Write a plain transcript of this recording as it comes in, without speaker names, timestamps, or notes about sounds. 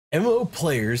MMO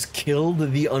players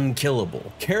killed the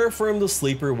Unkillable. Kerafyrm the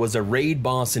Sleeper was a raid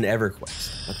boss in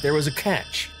EverQuest, but there was a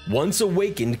catch. Once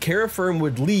awakened, Kerafyrm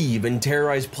would leave and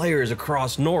terrorize players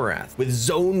across Norath with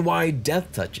zone-wide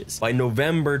death touches. By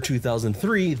November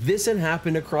 2003, this had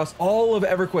happened across all of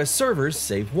EverQuest servers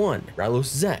save one, Rallos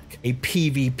Zek, a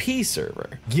PvP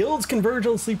server. Guilds converged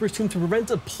on Sleeper's tomb to prevent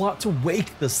a plot to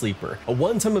wake the Sleeper, a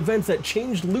one-time event that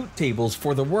changed loot tables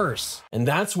for the worse. And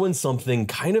that's when something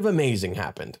kind of amazing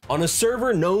happened. On a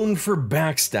server known for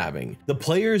backstabbing, the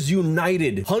players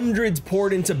united. Hundreds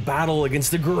poured into battle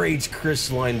against the great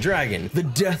crystalline dragon. The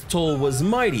death toll was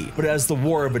mighty, but as the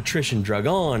war of attrition drug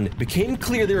on, it became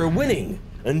clear they were winning.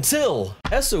 Until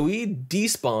SOE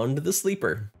despawned the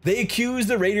Sleeper. They accused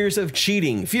the raiders of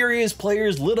cheating. Furious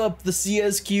players lit up the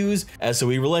CS queues.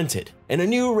 SOE relented, and a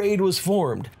new raid was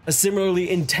formed. A similarly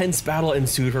intense battle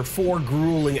ensued for 4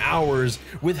 grueling hours,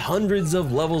 with hundreds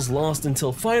of levels lost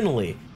until finally,